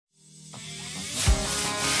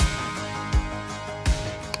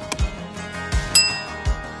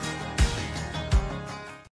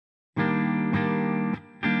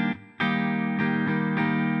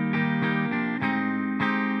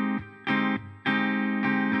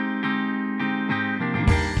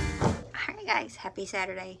guys, happy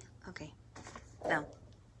Saturday. Okay, no.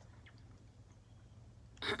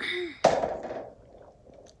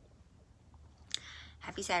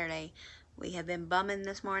 Happy Saturday. We have been bumming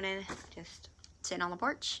this morning, just sitting on the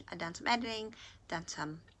porch. I've done some editing, done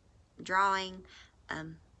some drawing.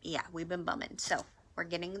 Yeah, we've been bumming. So, we're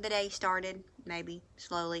getting the day started, maybe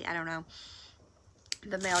slowly, I don't know.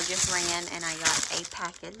 The mail just ran and I got a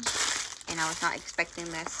package, and I was not expecting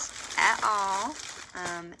this at all.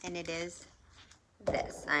 And it is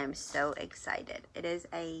this. I am so excited. It is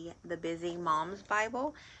the Busy Mom's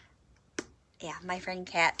Bible. Yeah, my friend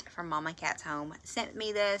Kat from Mama Cat's Home sent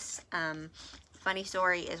me this. Funny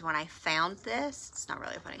story is when I found this, it's not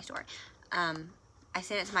really a funny story. I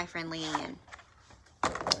sent it to my friend Leanne.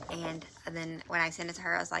 And then when I sent it to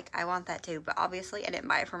her, I was like, I want that too. But obviously, I didn't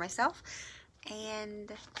buy it for myself.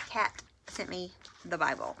 And Kat sent me the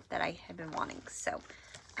Bible that I had been wanting. So,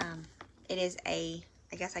 it is I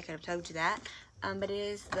guess I could have told you that. But it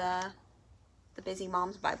is the Busy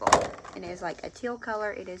Mom's Bible. And it is like a teal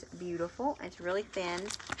color. It is beautiful. It's really thin,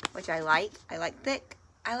 which I like. I like thick.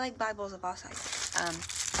 I like Bibles of all sizes.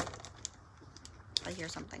 I hear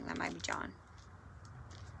something. That might be John.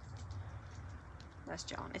 That's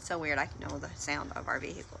John. It's so weird. I can know the sound of our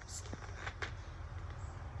vehicles.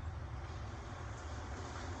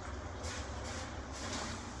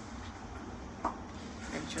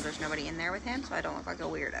 Making sure there's nobody in there with him so I don't look like a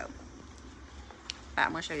weirdo. But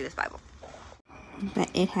I'm going to show you this Bible. But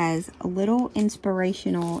it has little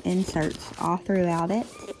inspirational inserts all throughout it.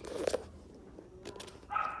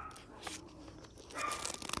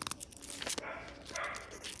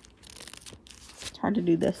 It's hard to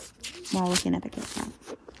do this while looking at the camera.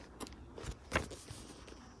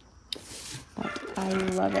 But I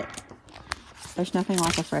love it. There's nothing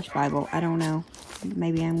like a fresh Bible. I don't know.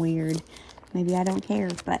 Maybe I'm weird. Maybe I don't care,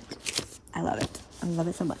 but I love it. I love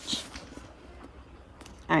it so much.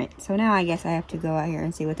 Alright, so now I guess I have to go out here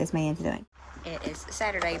and see what this man's doing. It is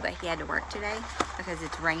Saturday, but he had to work today because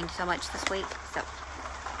it's rained so much this week. So,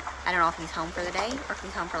 I don't know if he's home for the day or if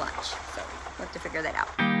he's home for lunch. So, we'll have to figure that out.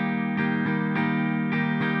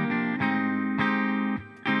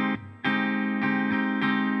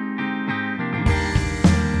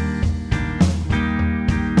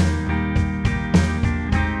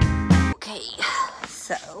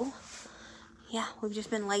 So, yeah, we've just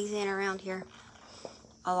been lazying around here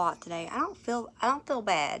a lot today. I don't feel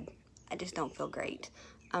bad. I just don't feel great.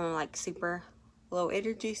 I'm like super low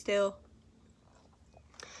energy still.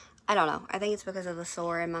 I don't know. I think it's because of the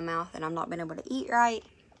sore in my mouth and I'm not been able to eat right.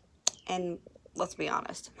 And let's be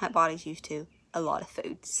honest, my body's used to a lot of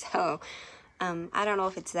food. So, I don't know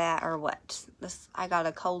if it's that or what. I got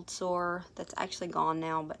a cold sore that's actually gone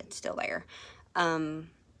now, but it's still there. And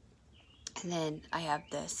then I have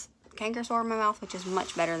this canker sore in my mouth, which is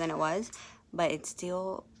much better than it was, but it's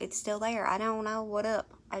still there. I don't know what up.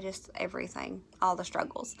 Everything, all the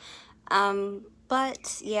struggles.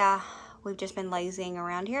 But yeah, we've just been lazying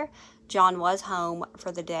around here. John was home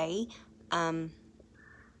for the day,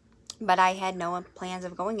 but I had no plans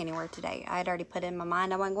of going anywhere today. I had already put in my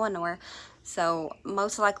mind I wasn't going nowhere, so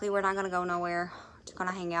most likely we're not going to go nowhere. Just going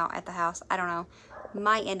to hang out at the house. I don't know.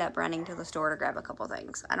 Might end up running to the store to grab a couple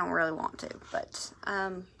things. I don't really want to, but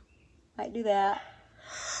might do that.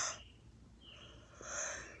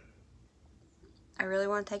 I really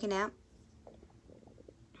want to take a nap.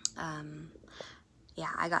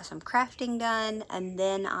 Yeah, I got some crafting done, and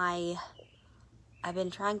then I've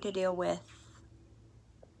been trying to deal with,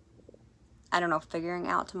 I don't know, figuring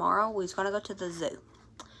out tomorrow. We're going to go to the zoo.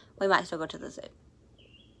 We might still go to the zoo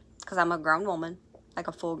because I'm a grown woman. Like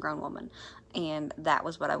a full grown woman, and that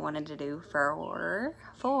was what I wanted to do for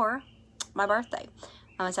my birthday.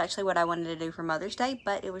 It's actually what I wanted to do for Mother's Day,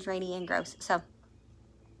 but it was rainy and gross, so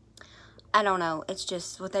I don't know. It's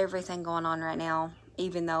just with everything going on right now,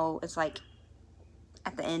 even though it's like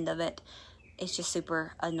at the end of it, it's just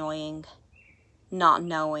super annoying not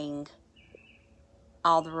knowing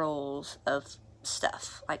all the rules of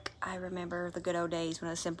stuff. Like, I remember the good old days when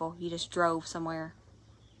it was simple. You just drove somewhere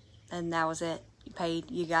and that was it. You paid,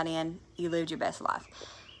 you got in, you lived your best life.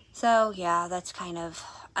 So, yeah, that's kind of,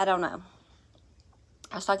 I don't know.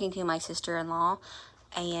 I was talking to my sister-in-law,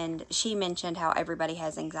 and she mentioned how everybody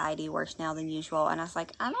has anxiety worse now than usual, and I was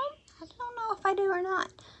like, I don't know if I do or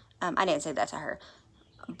not. I didn't say that to her,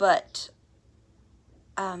 but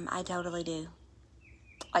I totally do.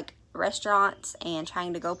 Like, restaurants and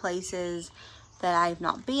trying to go places that I've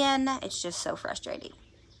not been, it's just so frustrating.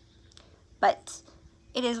 But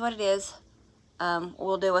it is what it is.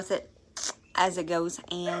 We'll deal with it as it goes,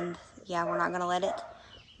 and yeah, we're not gonna let it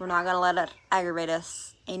We're not going to let it aggravate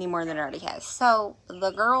us any more than it already has. So, the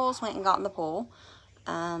girls went and got in the pool.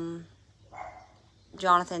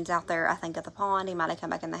 Jonathan's out there, I think, at the pond. He might have come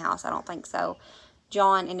back in the house. I don't think so.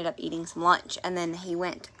 John ended up eating some lunch. And then he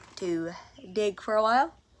went to dig for a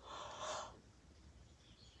while.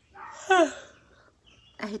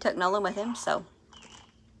 He took Nolan with him. So,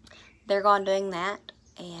 they're gone doing that.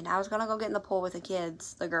 And I was going to go get in the pool with the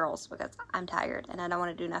kids, the girls, because I'm tired. And I don't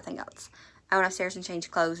want to do nothing else. I went upstairs and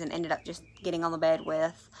changed clothes and ended up just getting on the bed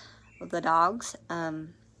with the dogs.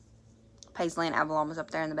 Paisley and Avalon was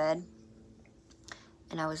up there in the bed.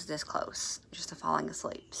 And I was this close just to falling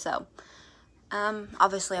asleep. So,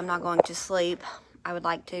 obviously I'm not going to sleep. I would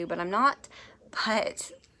like to, but I'm not.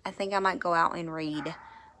 But I think I might go out and read.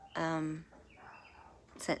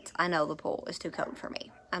 Since I know the pool is too cold for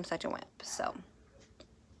me. I'm such a wimp. So,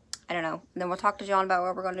 I don't know. Then we'll talk to John about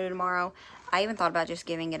what we're going to do tomorrow. I even thought about just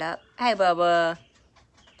giving it up. Hey, Bubba.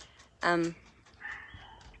 And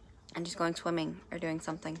just going swimming or doing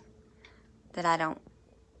something that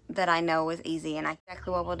I know is easy and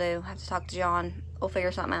exactly what we'll do. I have to talk to John. We'll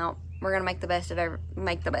figure something out. We're gonna make the best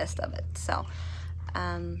of it. So,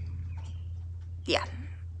 yeah.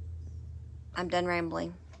 I'm done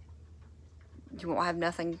rambling. You won't have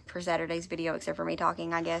nothing for Saturday's video except for me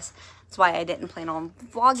talking, I guess. That's why I didn't plan on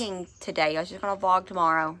vlogging today. I was just gonna vlog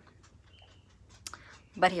tomorrow.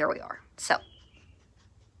 But here we are. So,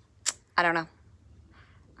 I don't know.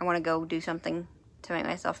 I want to go do something to make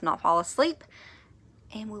myself not fall asleep.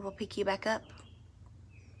 And we will pick you back up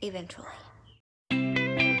eventually.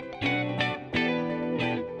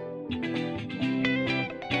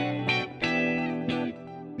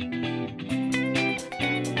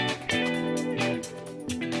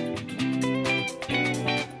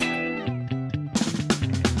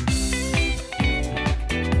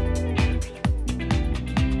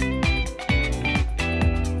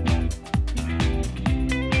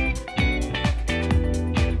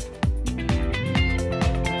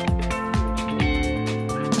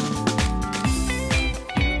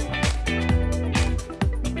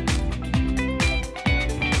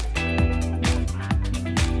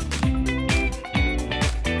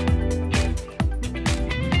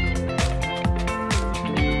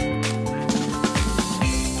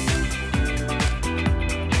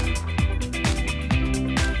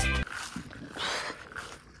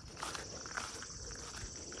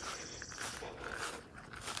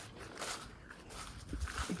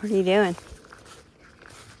 What are you doing?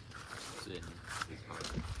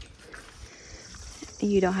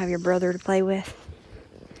 You don't have your brother to play with?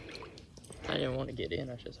 I didn't want to get in,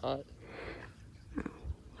 it's just hot. Oh.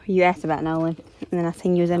 You asked about Nolan, and then I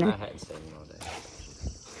seen you was in there. I hadn't seen him all day.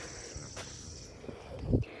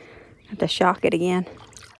 I have to shock it again.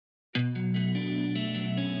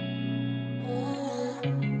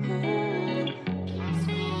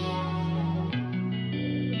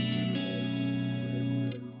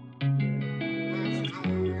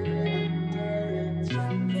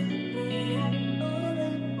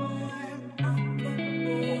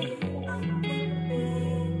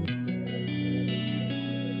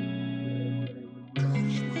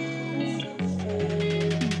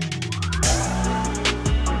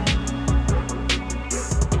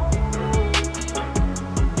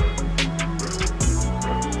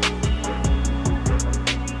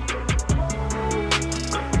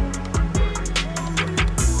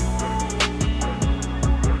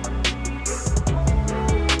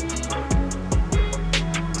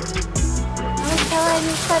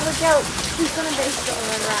 Clever joke. He's gonna basically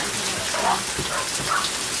run right into the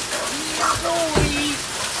door.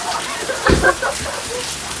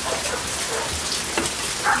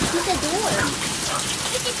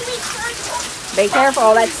 Be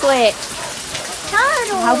careful, that's slick.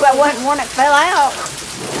 Turtle. I hope that wasn't one that fell out.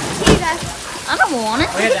 I don't want it.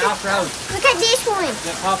 We had to off-road. Look at this one.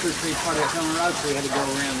 That poplar tree part of that on the road, so we had to go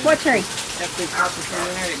around it. What tree? That big poplar tree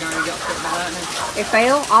in there that got struck by lightning. It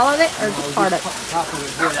fell? All of it? Or just part of it? Top of it,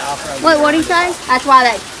 we had to off-road. Wait, what did he say? That's why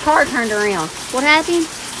that car turned around. What happened?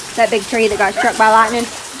 That big tree that got struck by lightning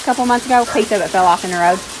a couple months ago, a piece of it fell off in the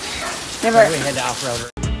road. Never. We had to off-road.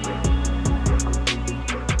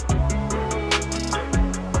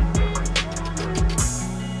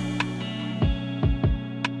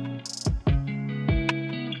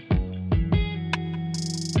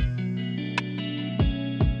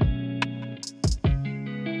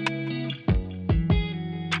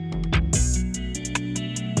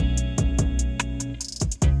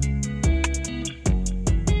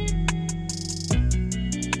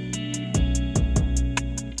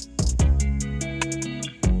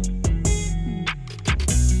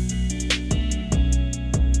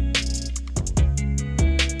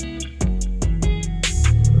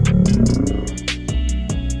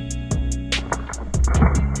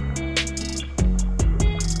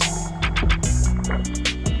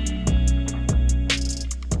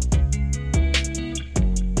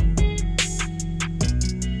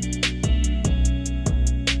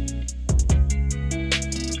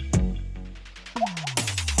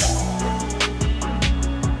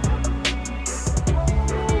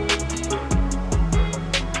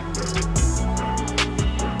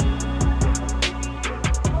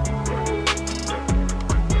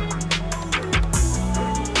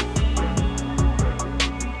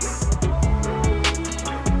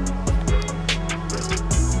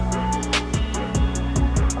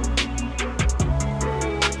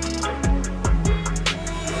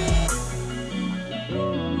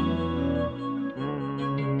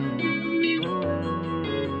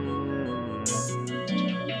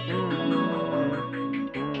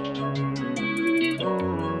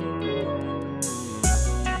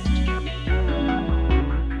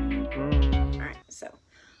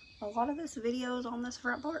 lot of this video is on this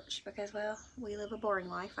front porch because, well, we live a boring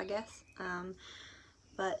life, I guess.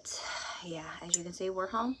 But yeah, as you can see, we're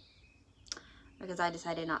home because I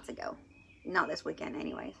decided not to go. Not this weekend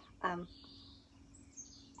anyways. I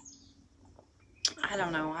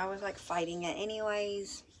don't know. I was like fighting it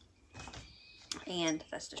anyways. And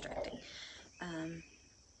that's distracting. And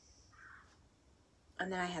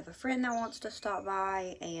then I have a friend that wants to stop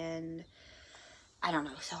by, and I don't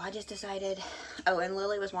know. So I just decided. Oh, and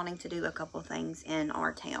Lily was wanting to do a couple things in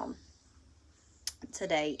our town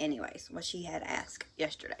today anyways, what she had asked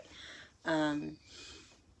yesterday. And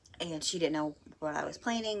she didn't know what I was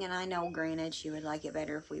planning, and I know, granted, she would like it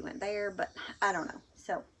better if we went there, but I don't know.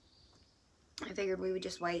 So I figured we would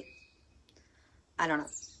just wait. I don't know.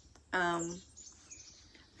 I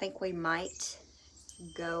think we might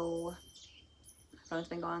go. My phone's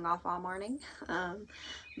been going off all morning.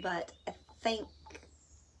 But I think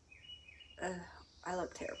I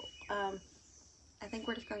look terrible. I think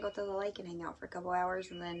we're just gonna go to the lake and hang out for a couple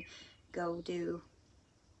hours, and then go do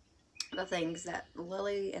the things that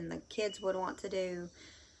Lily and the kids would want to do.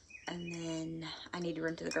 And then I need to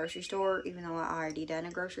run to the grocery store, even though I already done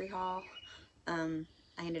a grocery haul.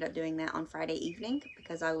 I ended up doing that on Friday evening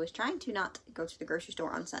because I was trying to not go to the grocery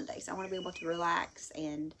store on Sundays. I want to be able to relax,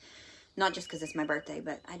 and not just because it's my birthday,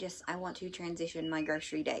 but I want to transition my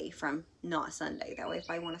grocery day from not Sunday. That way, if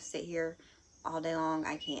I want to sit here all day long,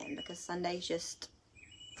 I can, because Sunday's just,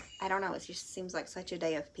 I don't know, it just seems like such a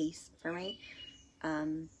day of peace for me.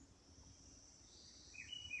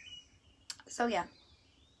 So yeah.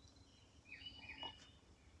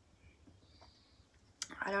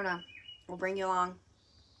 I don't know. We'll bring you along.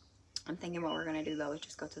 I'm thinking what we're going to do, though, is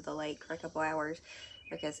just go to the lake for a couple hours,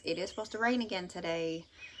 because it is supposed to rain again today.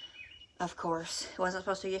 Of course, it wasn't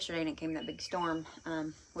supposed to yesterday, and it came that big storm,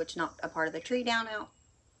 which knocked a part of the tree down out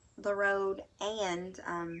the road, and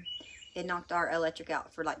it knocked our electric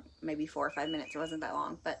out for like maybe 4 or 5 minutes. It wasn't that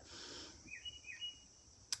long, but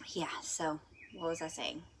yeah. So what was I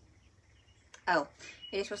saying? Oh,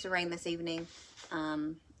 it is supposed to rain this evening,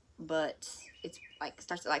 but it's like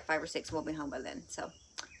starts at like 5 or 6. We'll be home by then. So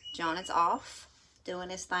John is off doing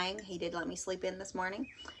his thing. He did let me sleep in this morning.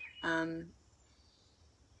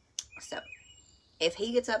 So if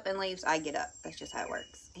he gets up and leaves, I get up. That's just how it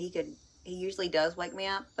works. He usually does wake me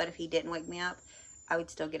up, but if he didn't wake me up, I would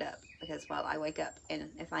still get up, because, well, I wake up, and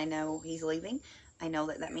if I know he's leaving, I know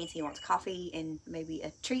that means he wants coffee and maybe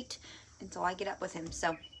a treat, and so I get up with him.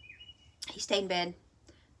 So he stayed in bed.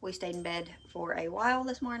 We stayed in bed for a while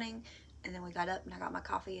this morning, and then we got up and I got my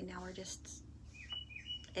coffee, and now we're just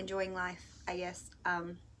enjoying life, I guess. I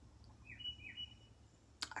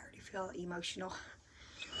already feel emotional.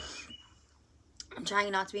 I'm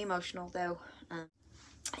trying not to be emotional, though.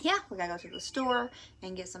 Yeah, we gotta go to the store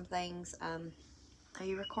and get some things. Are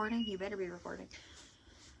you recording? You better be recording.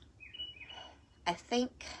 I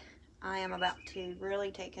think I am about to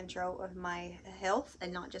really take control of my health,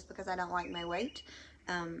 and not just because I don't like my weight.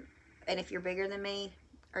 And if you're bigger than me,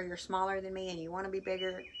 or you're smaller than me and you want to be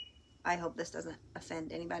bigger, I hope this doesn't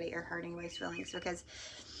offend anybody or hurt anybody's feelings, because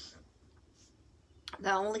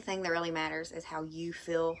the only thing that really matters is how you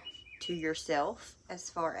feel to yourself as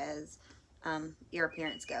far as your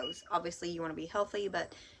appearance goes. Obviously, you want to be healthy,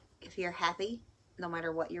 but if you're happy, no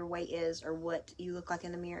matter what your weight is or what you look like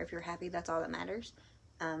in the mirror, if you're happy, that's all that matters.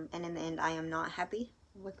 And in the end, I am not happy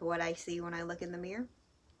with what I see when I look in the mirror.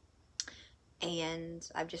 And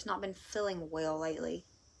I've just not been feeling well lately,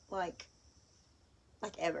 like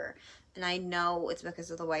ever. And I know it's because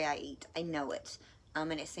of the way I eat. I know it.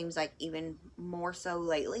 And it seems like even more so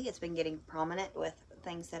lately, it's been getting prominent with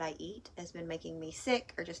things that I eat. Has been making me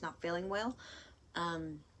sick or just not feeling well.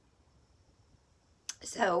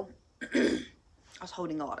 So I was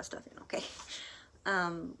holding a lot of stuff in, okay?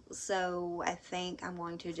 So I think I'm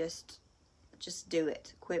going to just do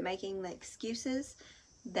it. Quit making the excuses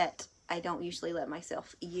that I don't usually let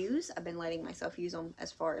myself use. I've been letting myself use them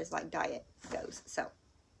as far as like diet goes. So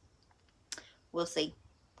we'll see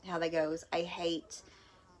how that goes. I hate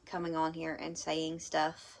coming on here and saying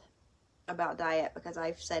stuff about diet, because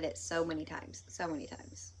I've said it so many times,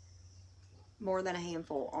 more than a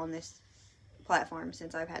handful on this platform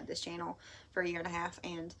since I've had this channel for 1.5 years.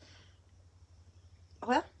 And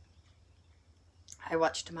well, I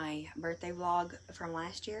watched my birthday vlog from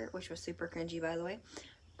last year, which was super cringy, by the way.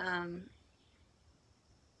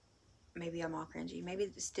 Maybe I'm all cringy.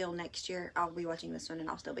 Maybe still next year I'll be watching this one and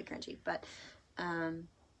I'll still be cringy. But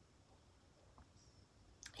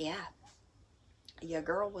yeah, your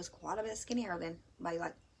girl was quite a bit skinnier then, by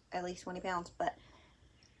like at least 20 pounds. But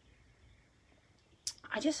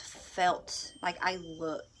I just felt like I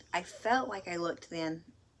looked then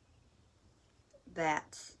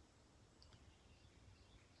that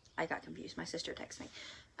I got confused. My sister texted me.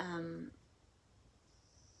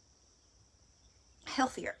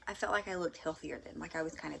 Healthier. I felt like I looked healthier then. Like I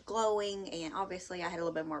was kind of glowing, and obviously I had a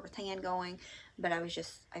little bit more of a tan going, but I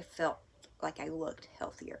felt like I looked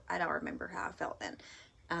healthier. I don't remember how I felt then.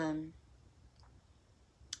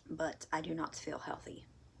 But I do not feel healthy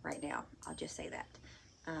right now. I'll just say that.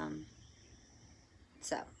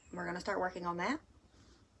 So we're going to start working on that.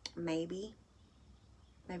 Maybe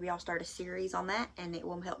I'll start a series on that, and it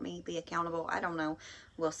will help me be accountable. I don't know.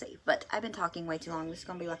 We'll see. But I've been talking way too long. This is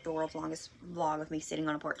going to be like the world's longest vlog of me sitting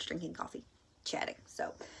on a porch drinking coffee, chatting.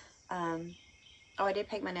 So, oh, I did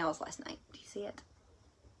paint my nails last night. Do you see it?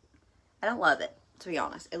 I don't love it, to be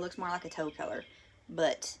honest. It looks more like a toe color.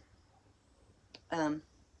 But, we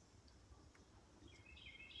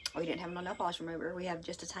didn't have no nail polish remover. We have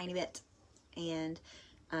just a tiny bit. And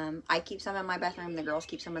I keep some in my bathroom. The girls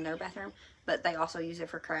keep some in their bathroom. But they also use it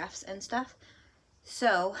for crafts and stuff.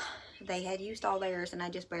 So they had used all theirs, and I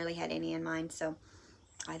just barely had any in mine. So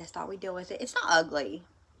I just thought we'd deal with it. It's not ugly.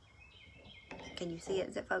 Can you see it?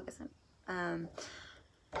 Is it focusing?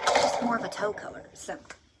 Just more of a toe color. So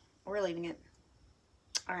we're leaving it.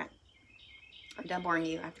 Alright. I'm done boring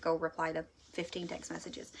you. I have to go reply to 15 text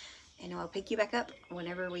messages. And I'll pick you back up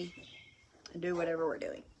whenever we do whatever we're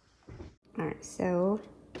doing. Alright, so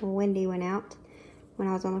Wendy went out when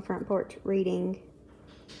I was on the front porch reading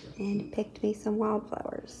and picked me some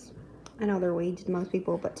wildflowers. I know they're weeds to most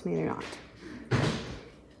people, but to me they're not.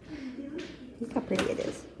 Look how pretty it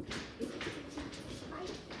is.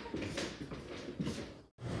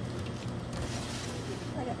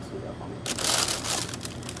 I got 2 of them.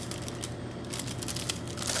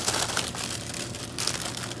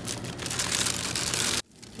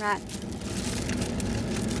 Right.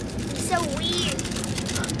 So weird.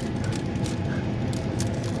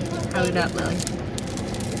 Hold it up, Lily.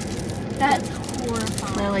 That's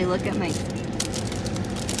horrifying. Lily, look at me.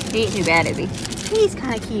 He ain't too bad, is he? He's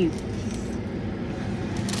kind of cute.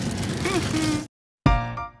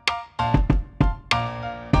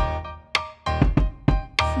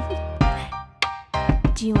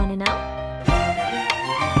 Do you want to know?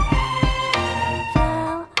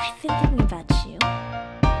 Well, I've been thinking about you.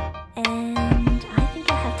 And I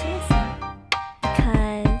think I'll have to listen.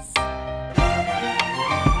 Because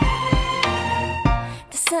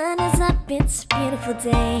the sun is up, it's a beautiful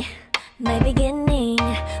day. My beginning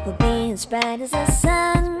will be as bright as the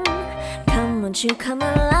sun. Come, won't you come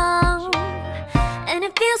along? And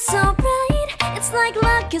it feels so bright, it's like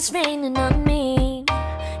luck is raining on me.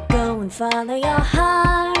 Go and follow your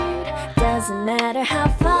heart, doesn't matter how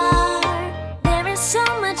far. There is so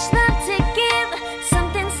much love to give,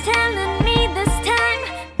 something's telling me this time.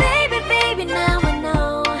 Baby, baby, now I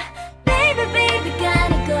know. Baby, baby,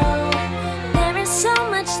 gotta go. There is so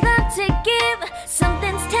much love to give,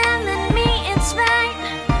 something's telling me it's right.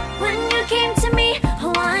 When you came to me,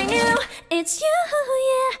 oh I knew it's you,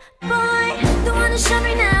 yeah, boy. The one to show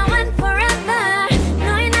me now and forever.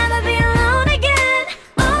 No, you'll never be alone again.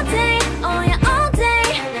 All day, oh yeah, all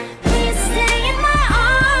day. Please stay in my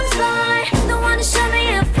arms, boy. The one to show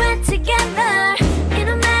me if we're together. It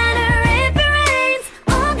don't matter if it rains.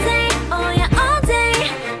 All day, oh yeah, all day.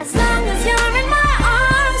 As long as you're in my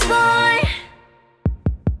arms, boy.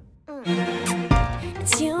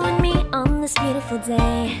 It's you and me on this beautiful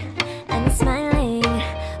day. And I'm smiling,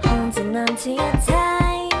 holding on to you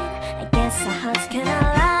tight. I guess our hearts can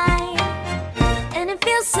align. And it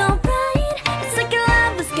feels so bright, it's like your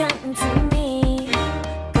love has gotten to me.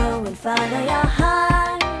 Go and follow your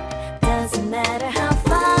heart, doesn't matter how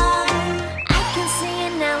far. I can see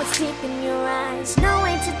it now, it's deep in your eyes. No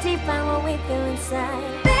way to define what we feel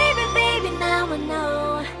inside. Baby, baby, now I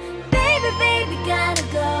know. Baby, baby, gotta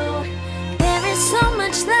go. There is so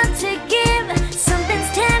much love to give, something's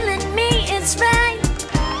telling me it's right.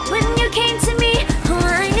 When you came to me, oh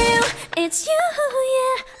I knew it's you,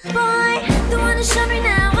 yeah, boy. The one to show me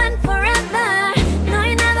now and forever. No,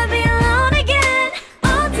 you'll never be alone again.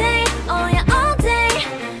 All day, oh yeah, all day.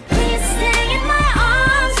 Please stay in my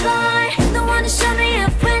arms, boy. The one to show me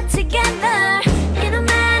if we're together. It don't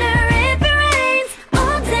matter if it rains.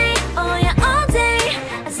 All day, oh yeah, all day.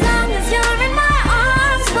 As long as you're in my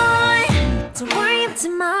arms, boy. Don't worry of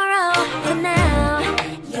tomorrow. For now,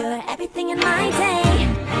 you're everything in my day.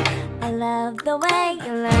 I love the way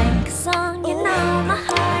you like a song, you know my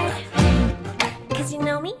heart. Cause you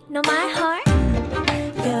know me, know my heart.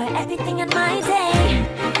 You're everything in my day.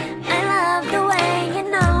 I love the way you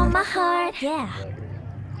know my heart. Yeah.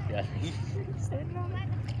 Yeah.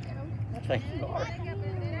 I think you are.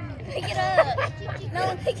 Pick it up.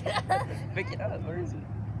 No, pick it up. Pick it up. Where is it?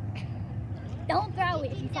 Don't throw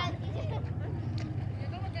it if you find it.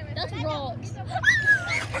 That's rocks.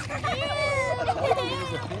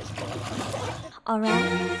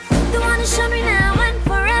 Alright. The one who showed me now and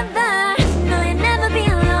forever. No, you'll never be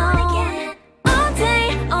alone again. All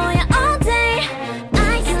day, oh yeah, all day.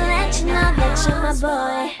 I can let you know that you're my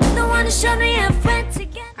boy. The one who showed me if we're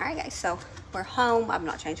together. Alright guys, so we're home. I've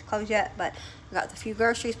not changed clothes yet, but I got a few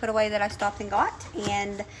groceries put away that I stopped and got.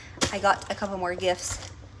 And I got a couple more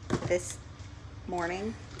gifts this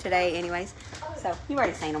morning, today anyways. So you've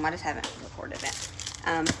already seen them, I just haven't recorded it.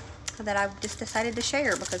 That I've just decided to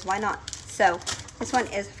share because why not? So this one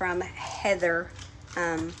is from Heather.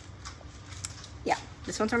 Yeah,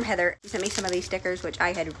 this one's from Heather. She sent me some of these stickers, which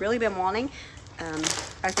I had really been wanting. I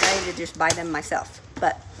was ready to just buy them myself,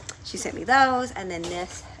 but she sent me those, and then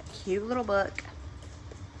this cute little book.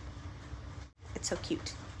 It's so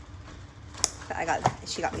cute.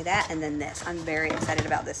 She got me that, and then this. I'm very excited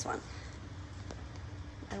about this one.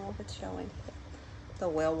 I don't know if it's showing. The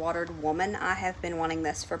Well-Watered Woman. I have been wanting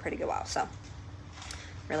this for a pretty good while, so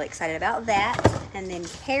really excited about that. And then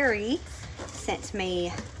Carrie sent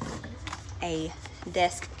me a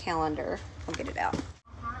desk calendar. I'll get it out.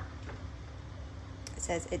 It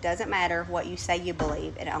says, "It doesn't matter what you say you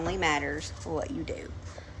believe. It only matters what you do."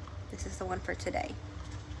 This is the one for today.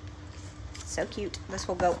 So cute. This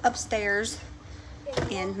will go upstairs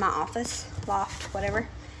in my office, loft, whatever.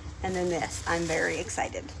 And then this. I'm very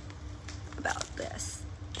excited about this.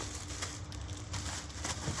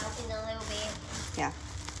 Yeah.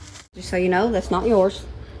 Just so you know, that's not yours.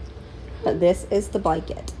 But this is the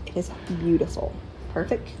blanket. It is beautiful.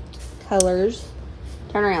 Perfect colors.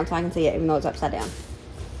 Turn around so I can see it even though it's upside down.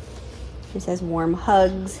 It says warm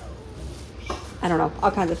hugs. I don't know,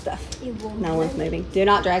 all kinds of stuff. Nolan's moving. Do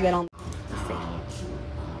not drag it on. Let's see.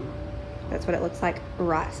 That's what it looks like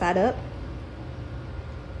right side up.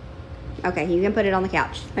 Okay, you can put it on the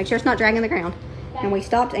couch. Make sure it's not dragging the ground. And we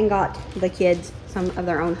stopped and got the kids some of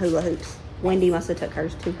their own hula hoops. Wendy must have took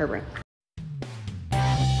hers to her room.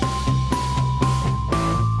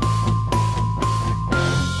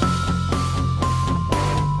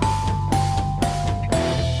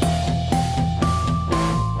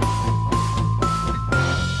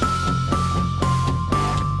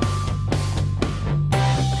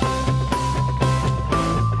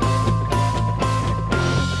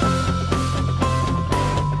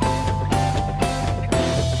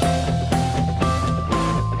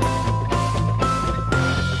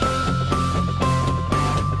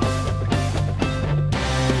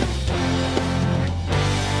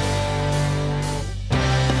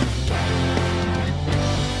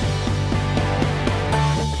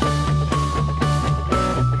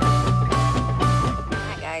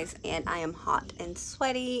 And I am hot and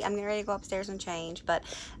sweaty. I'm getting ready to go upstairs and change, but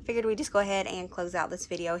I figured we'd just go ahead and close out this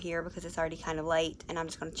video here because it's already kind of late, and I'm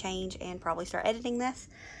just going to change and probably start editing this.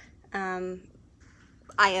 I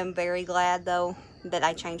am very glad though that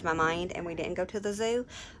I changed my mind and we didn't go to the zoo,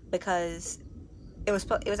 because it was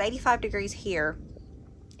 85 degrees here.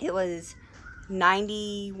 It was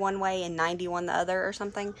 90 one way and 91 the other or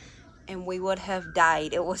something, and we would have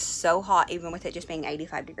died. It was so hot even with it just being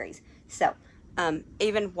 85 degrees. So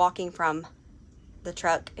even walking from the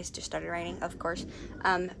truck, it's just started raining, of course,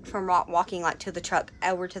 from walking like to the truck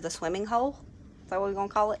over to the swimming hole, is that what we're gonna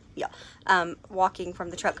call it? Yeah. Walking from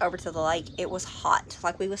the truck over to the lake, it was hot,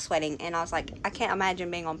 like we was sweating, and I was like, I can't imagine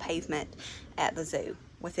being on pavement at the zoo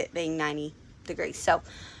with it being 90 degrees. So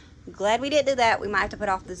glad we didn't do that. We might have to put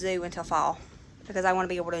off the zoo until fall because I want to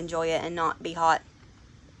be able to enjoy it and not be hot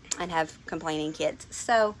and have complaining kids.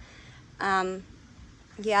 So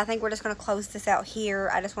yeah, I think we're just going to close this out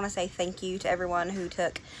here. I just want to say thank you to everyone who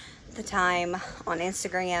took the time on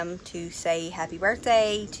Instagram to say happy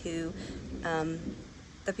birthday, to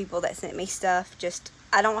the people that sent me stuff. Just,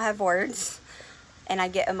 I don't have words, and I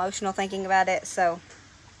get emotional thinking about it. So,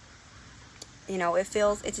 you know,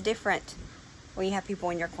 it's different when you have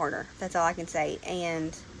people in your corner. That's all I can say.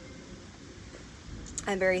 And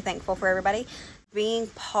I'm very thankful for everybody. Being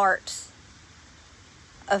part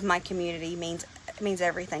of my community means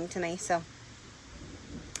everything to me. So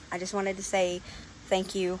I just wanted to say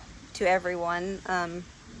thank you to everyone.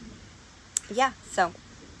 Yeah, so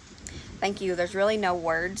thank you. There's really no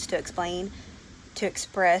words to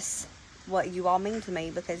express what you all mean to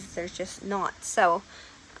me, because there's just not. So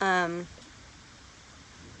so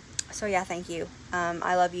yeah, thank you.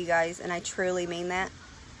 I love you guys, and I truly mean that.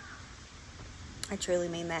 I truly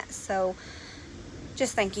mean that. So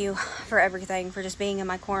just thank you for everything, for just being in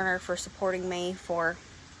my corner, for supporting me, for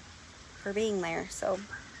being there. So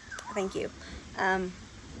thank you.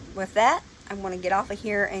 With that, I'm going to get off of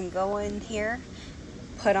here and go in here,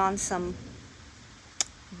 put on some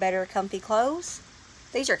better comfy clothes.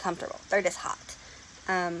 These are comfortable. They're just hot.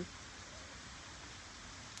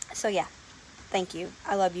 So yeah, thank you.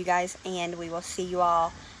 I love you guys, and we will see you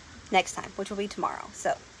all next time, which will be tomorrow.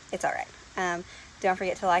 So it's all right. Don't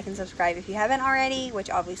forget to like and subscribe if you haven't already, which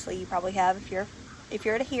obviously you probably have if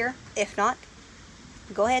you're to here. If not,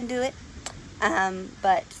 go ahead and do it.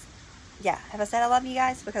 But yeah, have I said I love you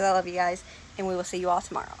guys? Because I love you guys, and we will see you all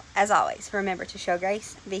tomorrow. As always, remember to show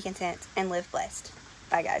grace, be content, and live blessed.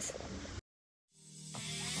 Bye, guys.